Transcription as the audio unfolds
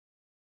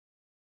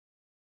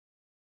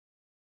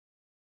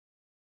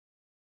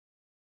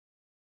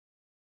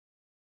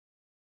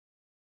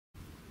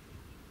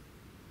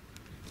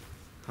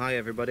Hi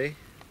everybody,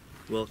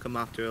 welcome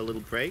after a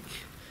little break.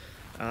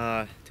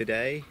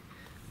 Today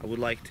I would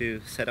like to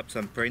set up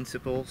some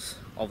principles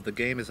of the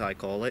game, as I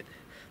call it,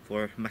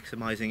 for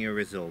maximizing your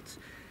results.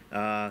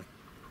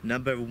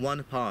 Number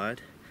one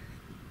part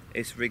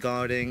is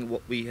regarding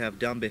what we have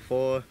done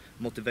before,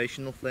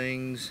 motivational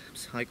things,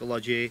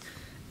 psychology,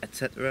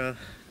 etc.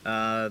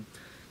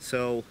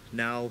 So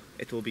now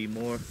it will be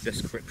more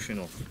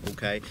descriptional,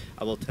 okay?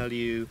 I will tell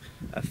you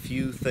a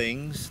few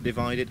things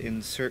divided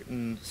in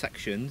certain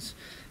sections,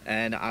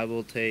 and I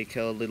will take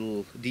a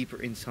little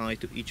deeper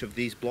insight to each of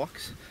these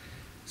blocks.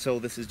 So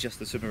this is just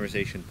the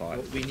summarization part.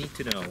 What we need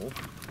to know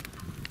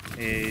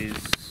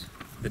is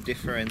the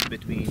difference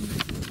between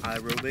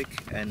aerobic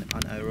and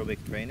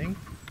anaerobic training.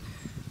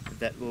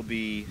 That will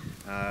be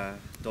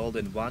told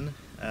in one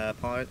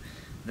part.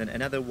 Then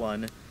another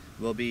one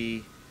will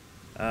be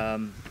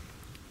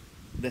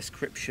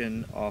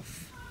description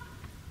of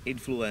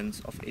influence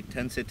of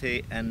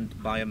intensity and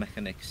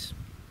biomechanics.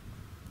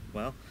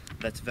 Well,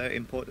 that's a very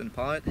important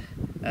part.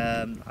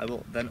 I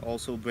will then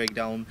also break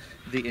down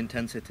the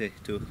intensity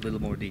to a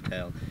little more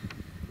detail.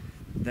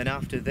 Then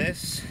after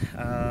this,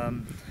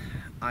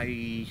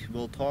 I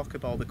will talk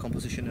about the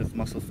composition of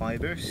muscle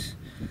fibers.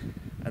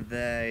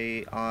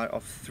 They are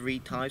of three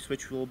types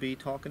which we'll be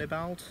talking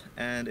about,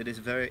 and it is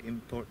very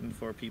important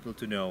for people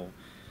to know.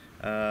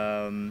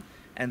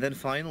 And then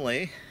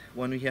finally,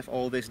 when we have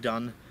all this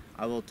done,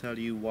 I will tell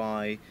you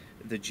why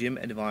the gym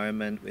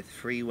environment with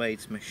free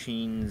weights,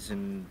 machines,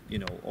 and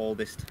all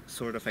this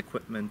sort of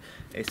equipment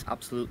is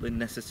absolutely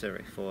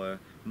necessary for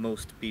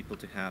most people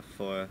to have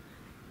for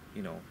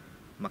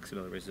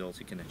maximal results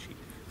you can achieve.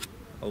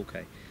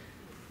 Okay,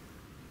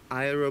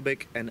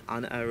 aerobic and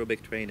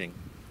anaerobic training.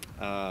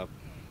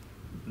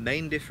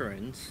 Main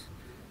difference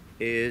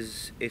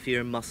is if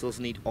your muscles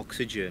need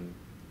oxygen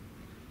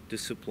to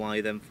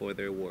supply them for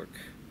their work.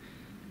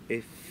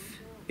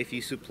 If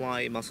you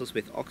supply muscles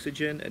with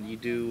oxygen and you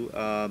do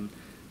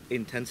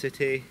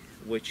intensity,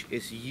 which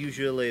is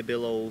usually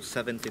below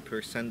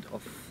 70%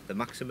 of the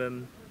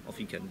maximum of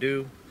you can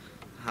do,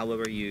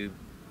 however you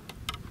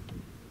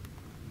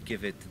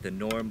give it the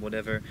norm,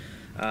 whatever,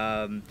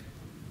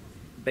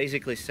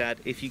 basically said,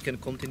 if you can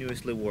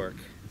continuously work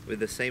with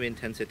the same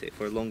intensity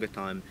for a longer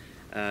time,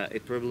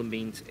 it probably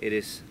means it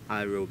is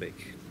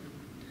aerobic.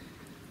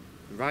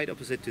 Right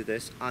opposite to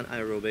this,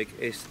 anaerobic,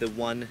 is the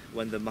one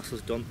when the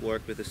muscles don't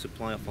work with the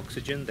supply of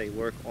oxygen. They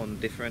work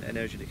on different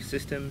energetic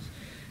systems,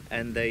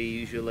 and they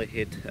usually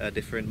hit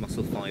different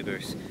muscle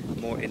fibers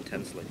more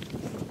intensely.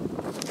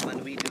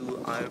 When we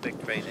do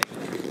aerobic training,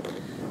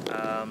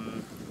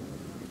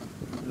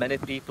 many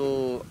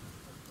people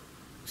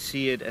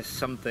see it as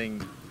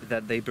something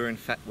that they burn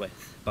fat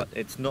with, but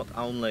it's not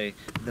only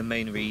the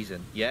main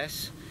reason.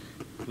 Yes,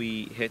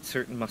 we hit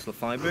certain muscle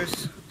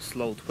fibers,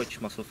 slow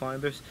twitch muscle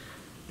fibers,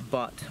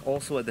 but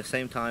also at the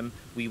same time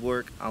we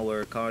work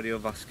our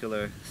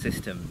cardiovascular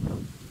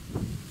system.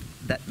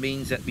 That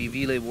means that we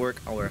really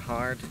work our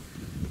heart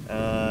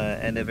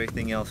and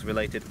everything else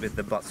related with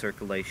the blood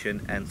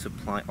circulation and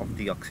supply of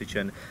the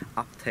oxygen,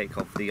 uptake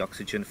of the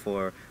oxygen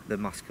for the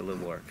muscular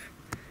work.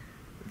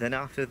 Then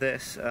after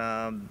this,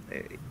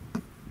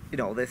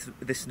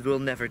 this will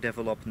never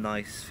develop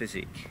nice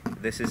physique.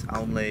 This is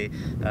only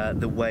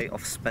the way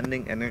of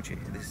spending energy.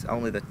 This is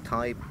only the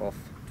type of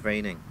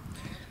training.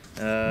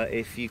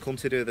 If you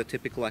consider the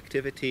typical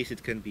activities,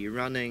 it can be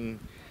running,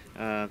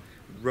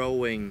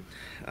 rowing,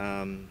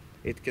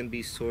 it can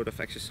be sort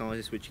of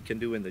exercises which you can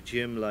do in the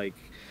gym, like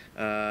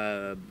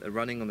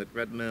running on the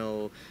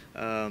treadmill,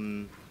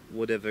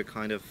 whatever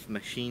kind of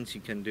machines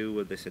you can do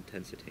with this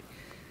intensity.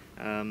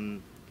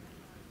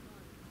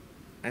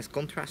 As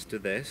contrast to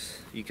this,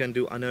 you can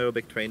do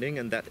anaerobic training,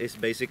 and that is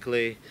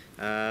basically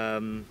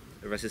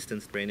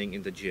resistance training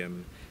in the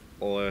gym,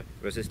 or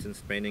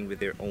resistance training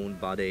with your own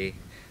body,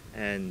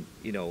 and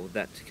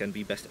that can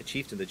be best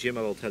achieved in the gym.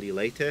 I will tell you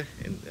later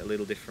in a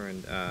little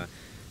different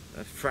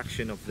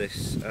fraction of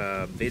this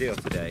video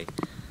today.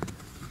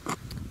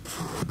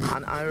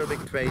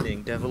 Anaerobic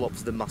training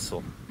develops the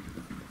muscle,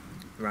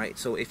 right?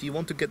 So if you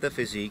want to get the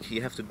physique,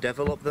 you have to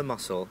develop the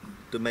muscle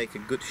to make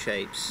good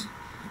shapes,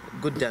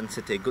 good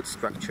density, good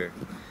structure,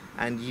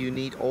 and you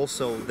need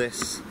also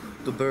this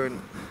to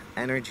burn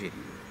energy.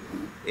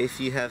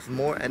 If you have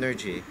more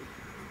energy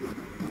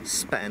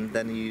spent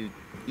than you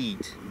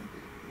eat,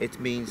 it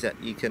means that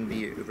you can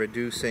be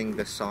reducing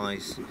the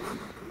size.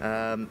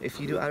 If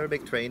you do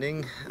aerobic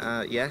training,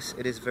 yes,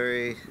 it is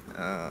very,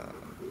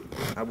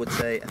 I would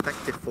say,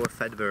 effective for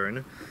fat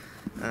burn,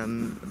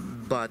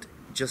 but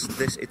just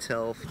this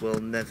itself will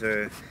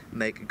never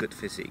make a good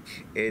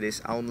physique. It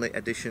is only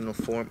additional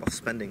form of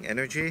spending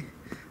energy,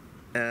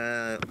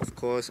 of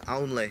course,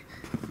 only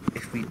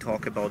if we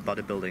talk about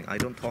bodybuilding. I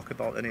don't talk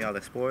about any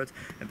other sport,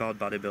 about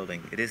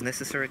bodybuilding. It is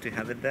necessary to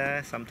have it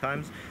there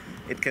sometimes.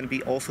 It can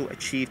be also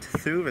achieved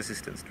through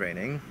resistance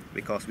training,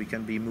 because we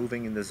can be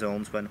moving in the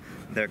zones when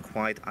they're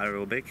quite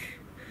aerobic.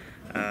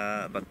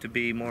 But to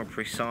be more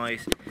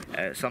precise,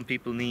 some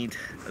people need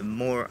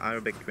more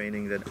aerobic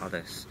training than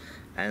others,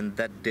 and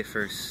that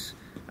differs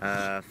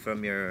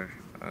from your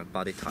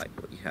body type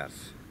what you have.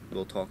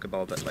 We'll talk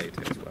about that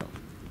later as well.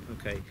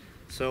 Okay,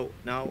 so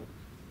now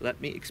let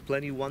me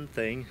explain you one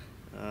thing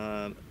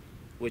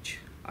which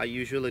I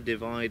usually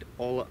divide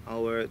all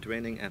our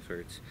training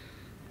efforts.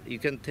 You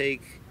can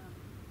take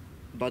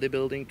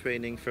bodybuilding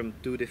training from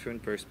two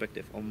different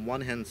perspectives. On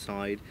one hand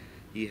side,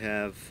 you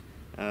have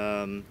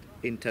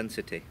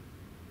intensity,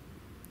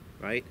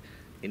 right?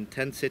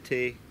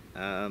 Intensity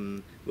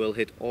will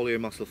hit all your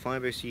muscle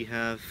fibers you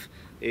have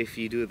if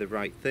you do the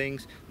right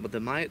things, but the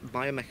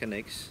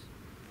biomechanics,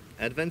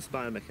 advanced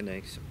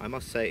biomechanics, I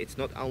must say, it's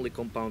not only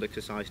compound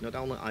exercise, not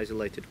only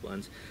isolated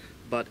ones,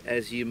 but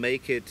as you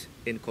make it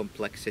in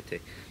complexity.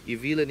 You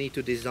really need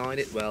to design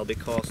it well,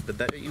 because the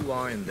better you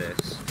are in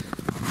this,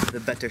 the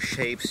better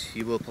shapes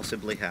you will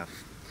possibly have.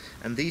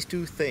 And these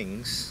two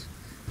things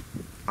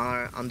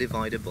are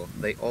undividable.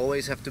 They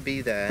always have to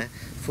be there,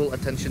 full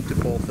attention to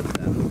both of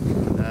them.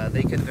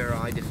 They can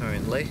vary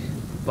differently,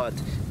 but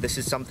this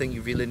is something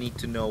you really need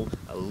to know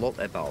a lot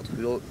about.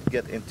 We'll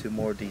get into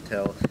more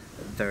detail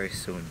very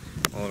soon.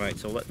 Alright,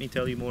 so let me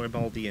tell you more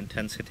about the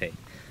intensity.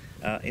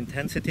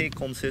 Intensity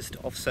consists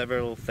of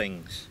several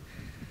things.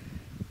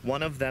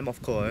 One of them,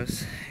 of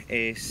course,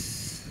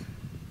 is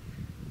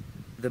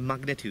the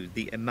magnitude,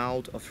 the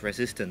amount of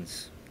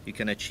resistance you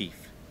can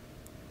achieve.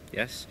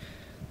 Yes?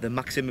 The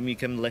maximum you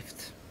can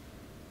lift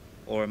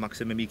or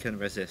maximum you can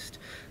resist.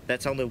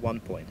 That's only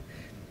one point.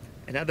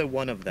 Another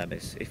one of them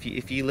is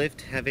if you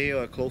lift heavy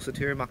or closer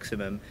to your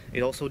maximum,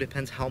 it also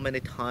depends how many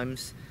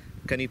times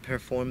can you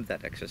perform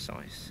that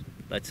exercise.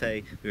 Let's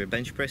say you're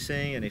bench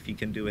pressing, and if you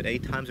can do it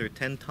 8 times or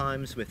 10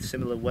 times with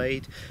similar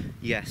weight,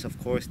 yes, of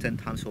course 10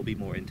 times will be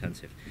more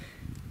intensive.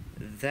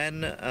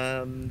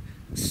 Then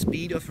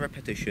speed of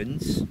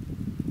repetitions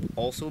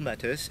also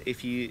matters.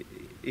 If you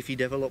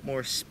develop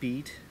more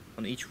speed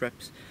on each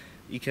reps,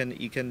 you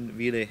can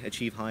really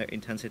achieve higher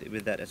intensity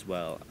with that as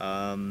well.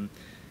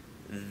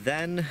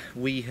 Then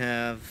we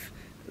have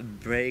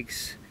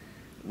breaks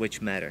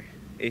which matter.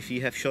 If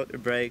you have shorter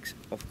breaks,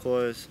 of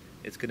course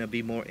it's gonna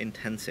be more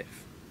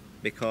intensive,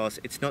 because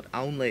it's not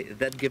only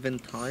that given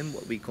time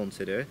what we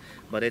consider,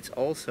 but it's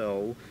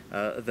also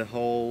the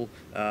whole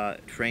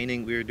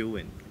training we're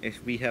doing.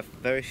 If we have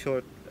very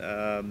short,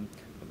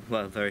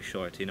 well, very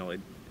short, you know,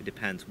 it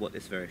depends what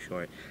is very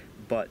short,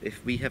 but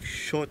if we have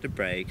shorter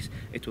breaks,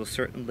 it will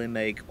certainly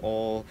make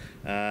all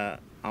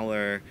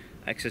our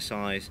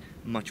exercise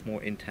much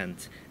more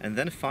intense. And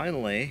then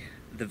finally,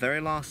 the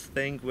very last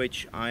thing,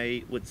 which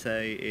I would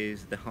say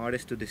is the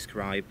hardest to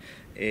describe,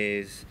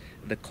 is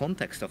the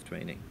context of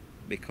training.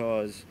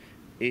 Because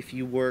if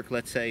you work,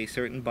 let's say, a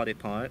certain body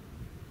part,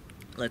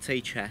 let's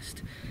say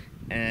chest,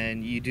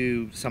 and you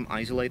do some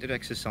isolated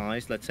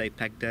exercise, let's say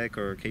pec deck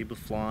or cable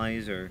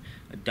flies or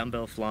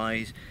dumbbell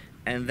flies,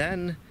 and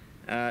then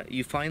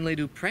you finally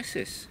do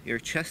presses, your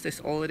chest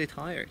is already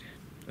tired,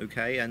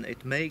 okay, and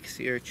it makes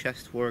your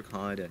chest work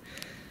harder.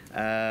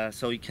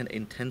 So you can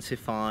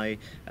intensify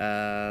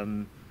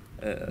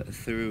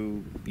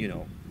through, you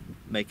know,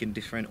 making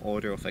different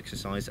order of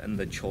exercise and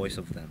the choice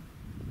of them.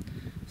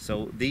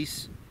 So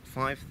these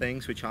 5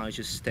 things which I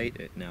just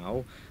stated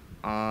now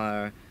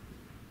are,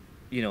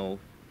 you know,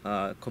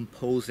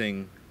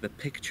 composing the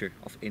picture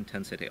of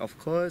intensity. Of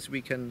course,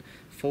 we can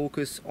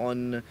focus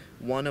on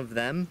one of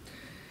them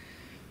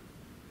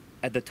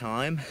at the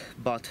time,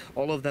 but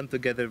all of them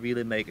together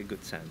really make a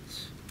good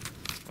sense.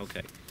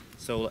 Okay,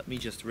 so let me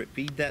just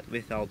repeat that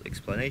without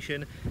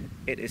explanation.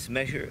 It is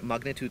measure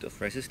magnitude of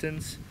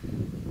resistance,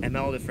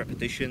 amount of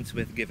repetitions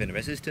with given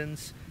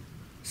resistance,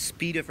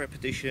 speed of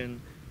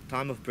repetition,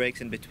 time of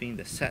breaks in between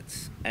the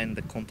sets, and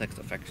the context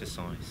of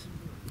exercise.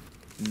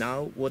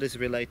 Now, what is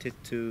related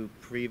to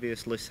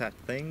previously said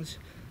things,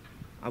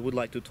 I would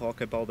like to talk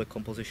about the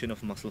composition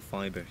of muscle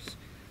fibers.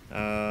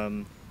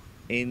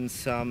 In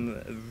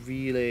some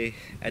really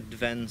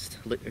advanced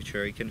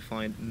literature, you can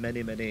find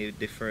many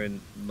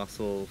different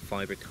muscle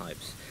fiber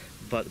types,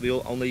 but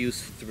we'll only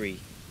use 3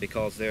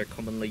 because they're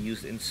commonly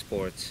used in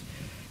sports,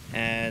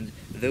 and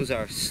those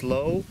are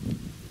slow,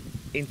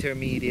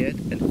 intermediate,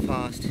 and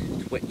fast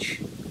twitch.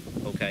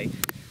 Okay,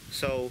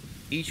 so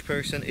each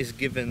person is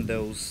given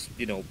those,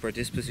 you know,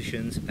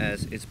 predispositions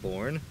as it's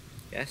born,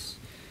 yes,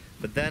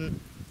 but then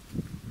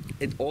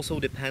it also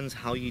depends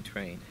how you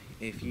train.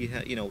 If you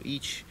have, you know,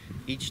 each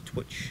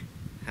twitch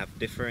have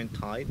different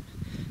type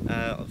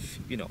of,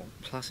 you know,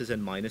 pluses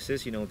and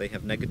minuses, you know, they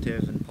have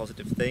negative and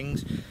positive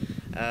things.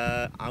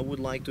 I would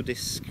like to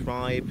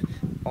describe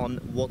on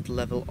what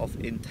level of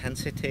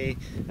intensity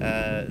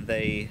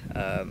they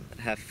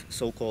have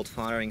so-called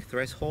firing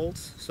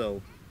thresholds.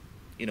 So,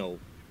 you know,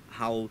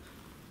 how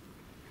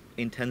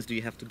intense do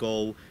you have to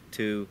go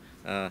to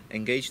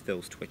engage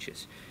those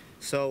twitches.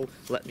 So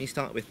let me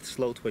start with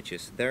slow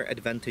twitches. Their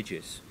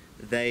advantages: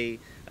 they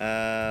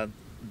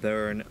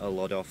burn a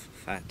lot of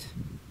fat.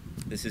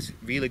 This is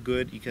really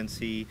good. You can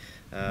see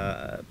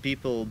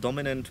people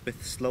dominant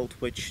with slow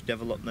twitch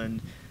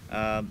development,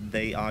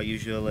 they are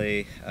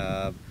usually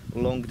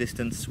long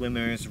distance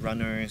swimmers,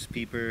 runners,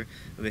 people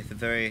with a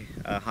very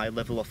high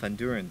level of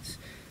endurance.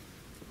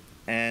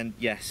 And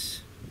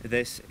yes,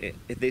 This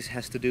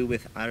has to do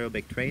with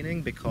aerobic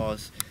training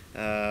because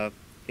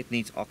it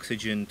needs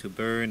oxygen to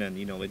burn, and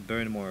it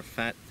burns more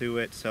fat through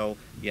it. So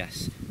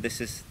yes,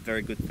 this is a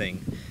very good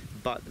thing.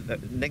 But the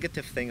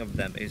negative thing of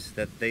them is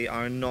that they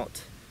are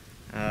not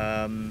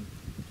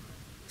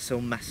so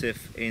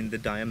massive in the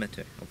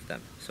diameter of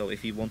them. So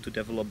if you want to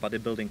develop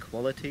bodybuilding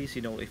qualities,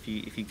 if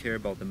you care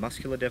about the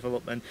muscular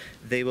development,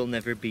 they will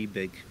never be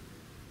big.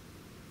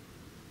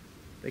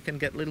 They can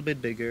get a little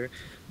bit bigger,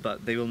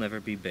 but they will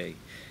never be big.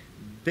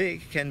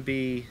 Big can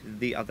be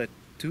the other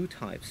two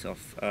types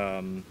of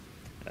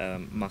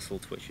muscle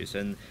twitches,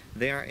 and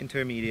they are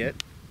intermediate.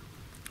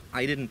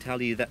 I didn't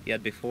tell you that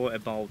yet before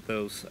about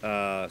those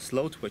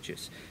slow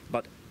twitches,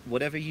 but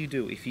whatever you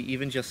do, if you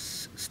even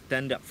just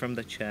stand up from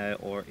the chair,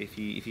 or if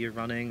you're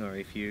running, or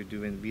if you're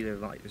doing really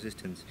light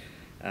resistance,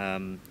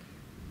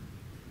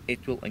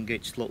 it will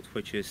engage slow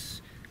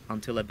twitches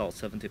until about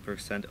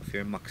 70% of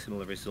your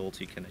maximal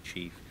results you can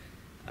achieve.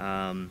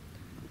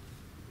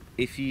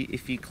 If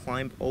you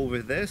climb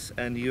over this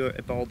and you're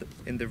about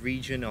in the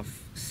region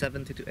of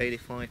 70 to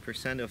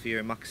 85% of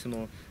your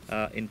maximal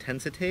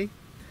intensity,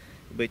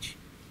 which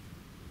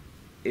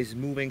is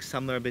moving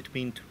somewhere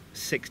between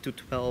 6 to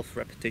 12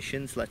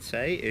 repetitions, let's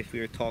say, if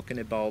we're talking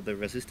about the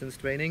resistance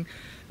training,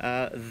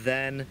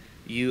 then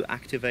you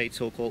activate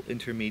so-called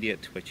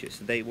intermediate twitches.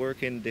 They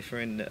work in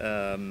different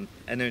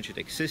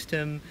energetic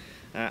system.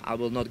 I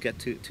will not get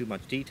to too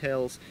much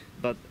details,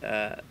 but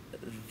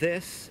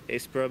this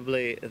is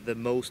probably the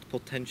most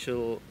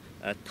potential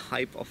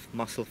type of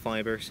muscle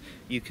fibers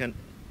you can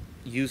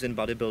use in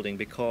bodybuilding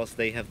because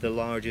they have the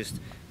largest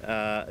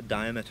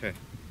diameter.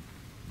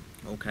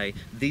 Okay,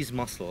 these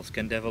muscles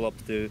can develop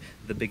the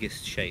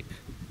biggest shape,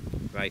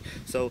 right?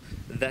 So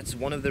that's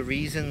one of the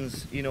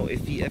reasons,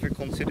 if you ever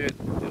consider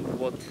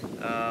what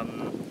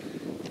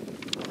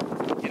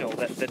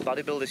that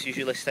bodybuilders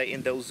usually stay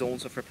in those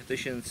zones of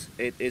repetitions,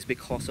 it is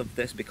because of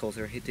this, because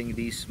they're hitting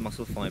these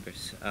muscle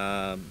fibers.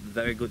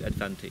 Very good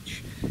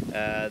advantage.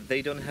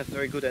 They don't have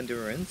very good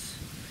endurance,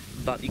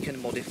 but you can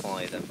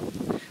modify them.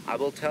 I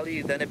will tell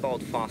you then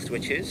about fast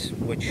twitches,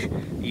 which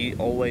you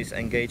always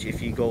engage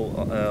if you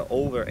go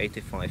over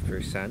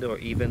 85%, or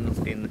even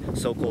in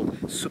so-called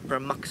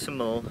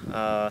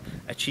supramaximal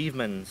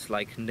achievements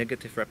like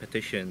negative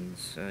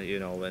repetitions,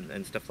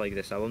 and stuff like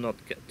this. I will not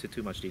get to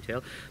too much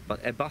detail, but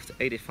above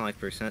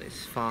 85%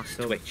 is fast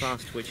twitch.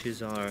 Fast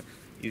twitches are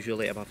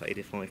usually above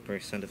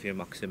 85% of your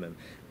maximum.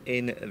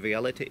 In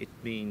reality, it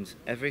means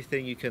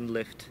everything you can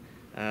lift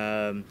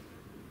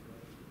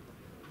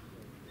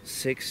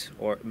 6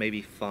 or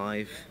maybe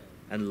 5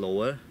 and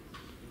lower,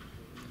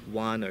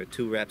 1 or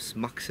 2 reps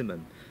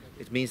maximum.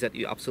 It means that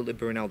you absolutely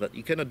burn out, that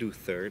you cannot do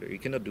third or you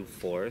cannot do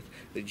fourth.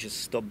 You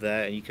just stop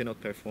there and you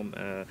cannot perform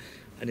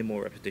any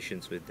more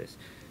repetitions with this.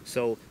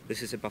 So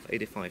this is above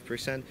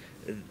 85%.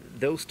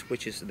 Those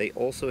twitches, they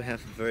also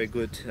have very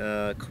good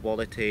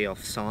quality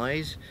of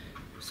size.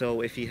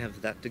 So if you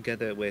have that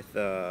together with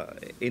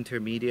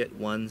intermediate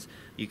ones,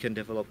 you can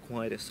develop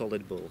quite a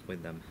solid bulk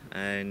with them.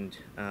 And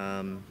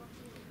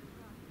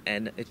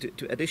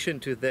to addition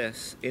to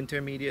this,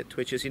 intermediate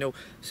twitches,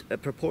 a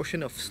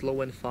proportion of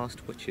slow and fast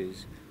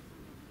twitches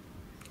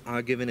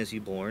are given as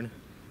you're born,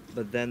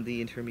 but then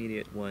the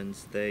intermediate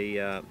ones, they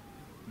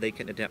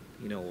can adapt,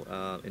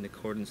 in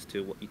accordance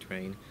to what you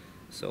train.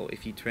 So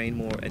if you train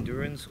more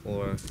endurance,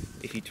 or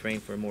if you train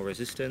for more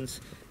resistance,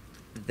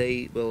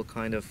 they will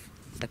kind of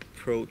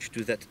approach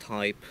to that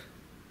type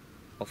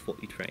of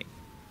what you train.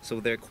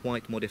 So they're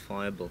quite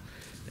modifiable.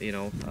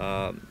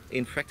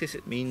 In practice,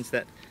 it means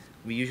that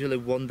we usually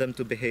want them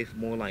to behave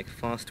more like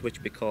fast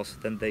twitch, because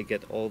then they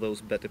get all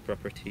those better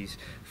properties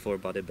for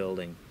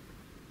bodybuilding.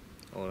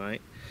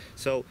 Alright,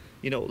 so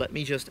let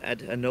me just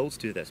add a note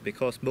to this,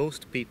 because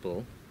most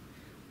people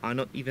are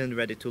not even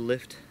ready to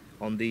lift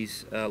on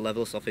these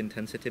levels of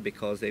intensity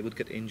because they would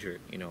get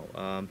injured.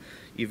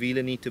 You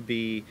really need to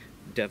be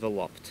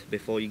developed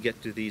before you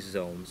get to these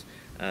zones.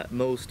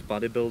 Most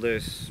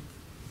bodybuilders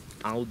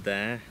out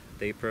there,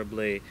 they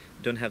probably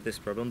don't have this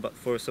problem, but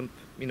for some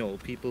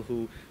people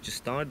who just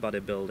start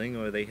bodybuilding,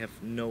 or they have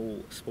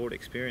no sport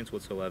experience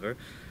whatsoever,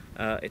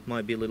 it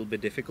might be a little bit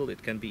difficult.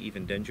 It can be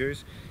even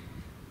dangerous.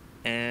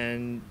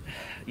 And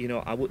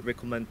I would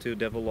recommend to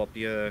develop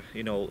your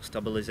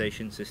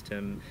stabilization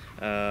system.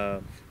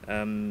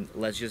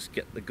 Let's just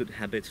get the good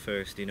habits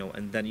first,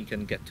 and then you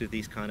can get to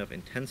these kind of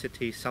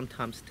intensities.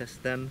 Sometimes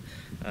test them.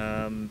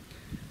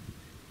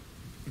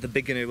 The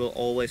beginner will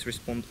always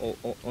respond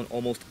on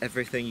almost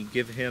everything you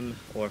give him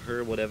or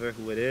her,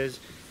 who it is.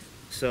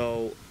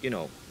 So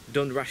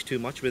don't rush too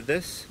much with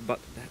this, but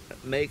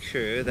make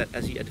sure that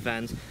as you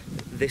advance,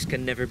 this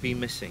can never be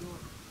missing.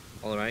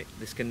 Alright,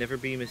 this can never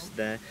be missed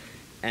there.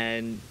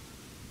 And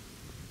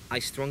I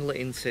strongly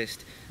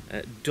insist,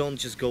 don't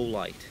just go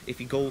light. If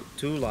you go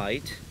too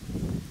light,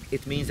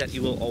 it means that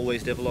you will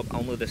always develop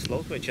only the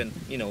slow twitch and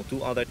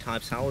 2 other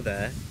types out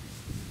there,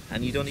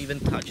 and you don't even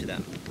touch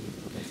them.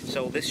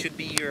 So this should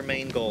be your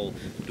main goal.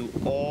 Do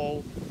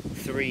all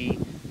 3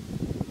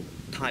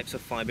 types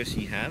of fibers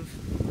you have,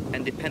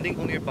 and depending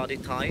on your body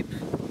type,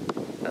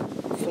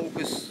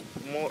 focus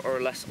more or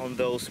less on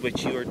those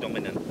which you are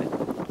dominant with.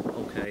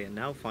 Okay, and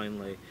now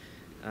finally,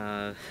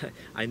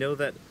 I know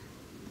that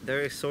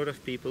there is sort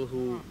of people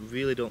who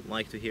really don't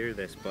like to hear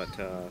this, but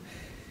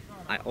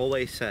I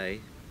always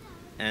say,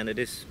 and it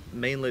is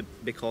mainly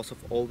because of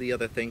all the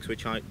other things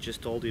which I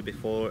just told you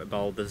before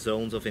about the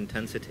zones of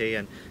intensity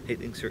and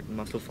hitting certain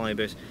muscle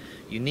fibers,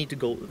 you need to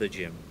go to the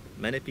gym.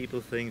 Many people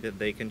think that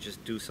they can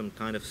just do some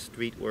kind of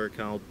street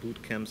workout,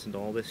 boot camps and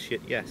all this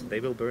shit. Yes, they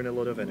will burn a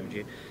lot of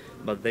energy,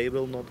 but they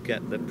will not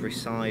get the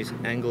precise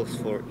angles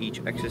for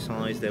each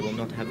exercise. They will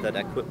not have that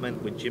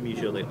equipment which gym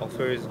usually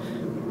offers.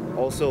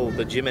 Also,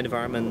 the gym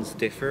environments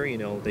differ, you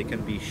know, they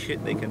can be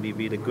shit, they can be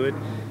really good,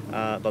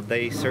 but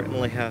they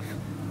certainly have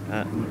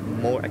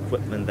more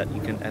equipment that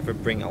you can ever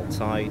bring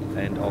outside.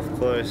 And of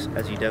course,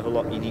 as you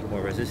develop, you need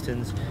more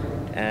resistance,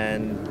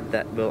 and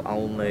that will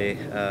only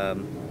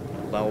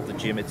well, the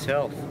gym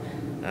itself.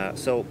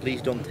 So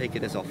please don't take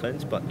it as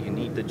offense, but you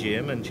need the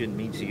gym and gym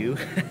needs you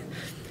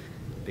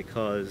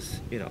because,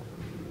 you know,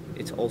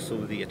 it's also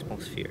the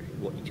atmosphere,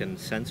 what you can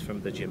sense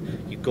from the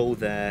gym. You go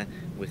there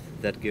with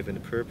that given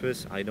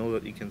purpose. I know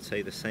that you can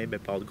say the same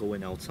about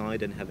going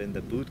outside and having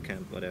the boot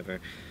camp,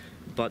 whatever,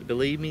 but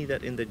believe me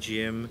that in the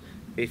gym,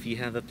 if you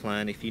have a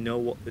plan, if you know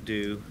what to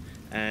do,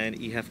 and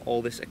you have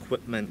all this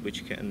equipment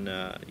which can,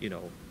 you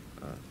know,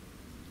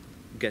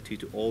 get you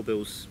to all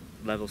those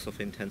levels of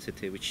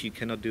intensity which you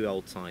cannot do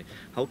outside.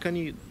 How can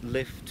you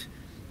lift,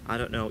 I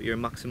don't know, your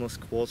maximal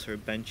squats or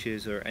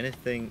benches or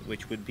anything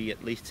which would be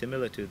at least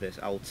similar to this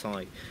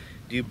outside?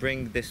 Do you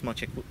bring this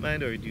much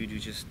equipment, or do you do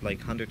just like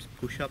 100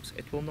 push-ups?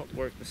 It will not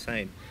work the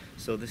same.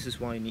 So this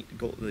is why you need to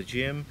go to the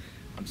gym.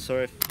 I'm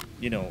sorry if,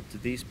 you know, to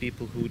these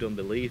people who don't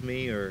believe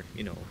me, or,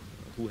 you know,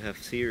 who have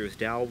serious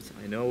doubts.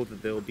 I know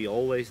that there will be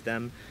always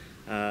them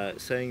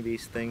saying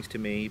these things to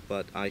me,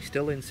 but I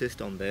still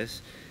insist on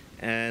this.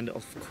 And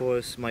of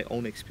course, my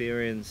own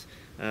experience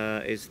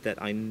is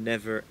that I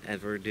never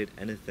ever did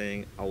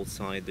anything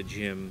outside the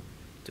gym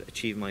to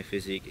achieve my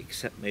physique,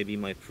 except maybe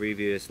my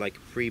previous, like,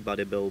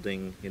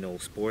 pre-bodybuilding, you know,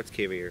 sports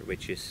career,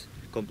 which is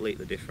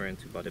completely different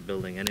to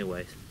bodybuilding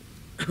anyways.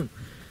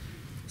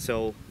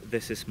 So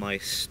this is my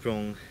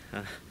strong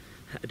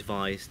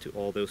advice to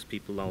all those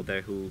people out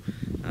there who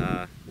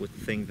would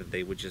think that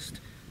they would just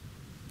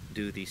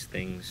do these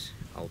things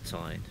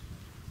outside.